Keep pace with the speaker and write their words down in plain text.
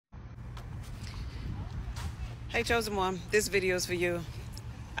Hey, chosen one, this video is for you.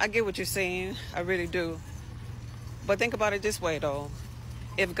 I get what you're saying, I really do. But think about it this way, though.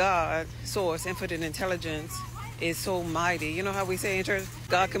 If God, source, infinite intelligence, is so mighty, you know how we say in church,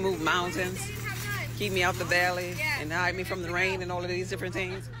 God can move mountains, keep me out the valley, and hide me from the rain and all of these different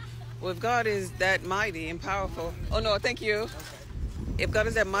things. Well, if God is that mighty and powerful, oh no, thank you. If God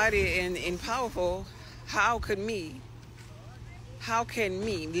is that mighty and powerful, how can me,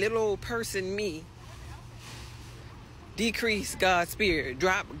 little old person me, decrease God's spirit,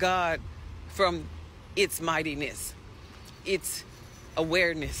 drop God from its mightiness, its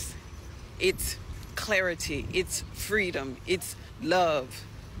awareness, its clarity, its freedom, its love?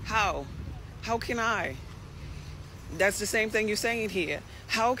 How can I? That's the same thing you're saying here.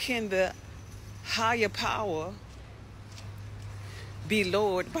 How can the higher power be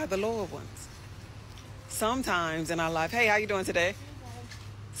lowered by the lower ones? Sometimes in our life, hey, how you doing today?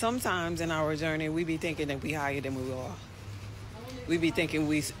 Sometimes in our journey, we be thinking that we higher than we are. We be thinking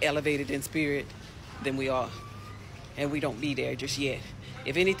we elevated in spirit than we are. And we don't be there just yet.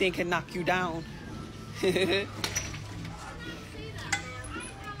 If anything can knock you down,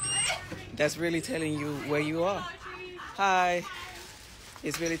 that's really telling you where you are. Hi.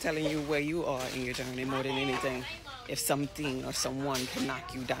 It's really telling you where you are in your journey more than anything. If something or someone can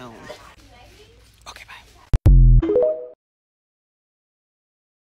knock you down.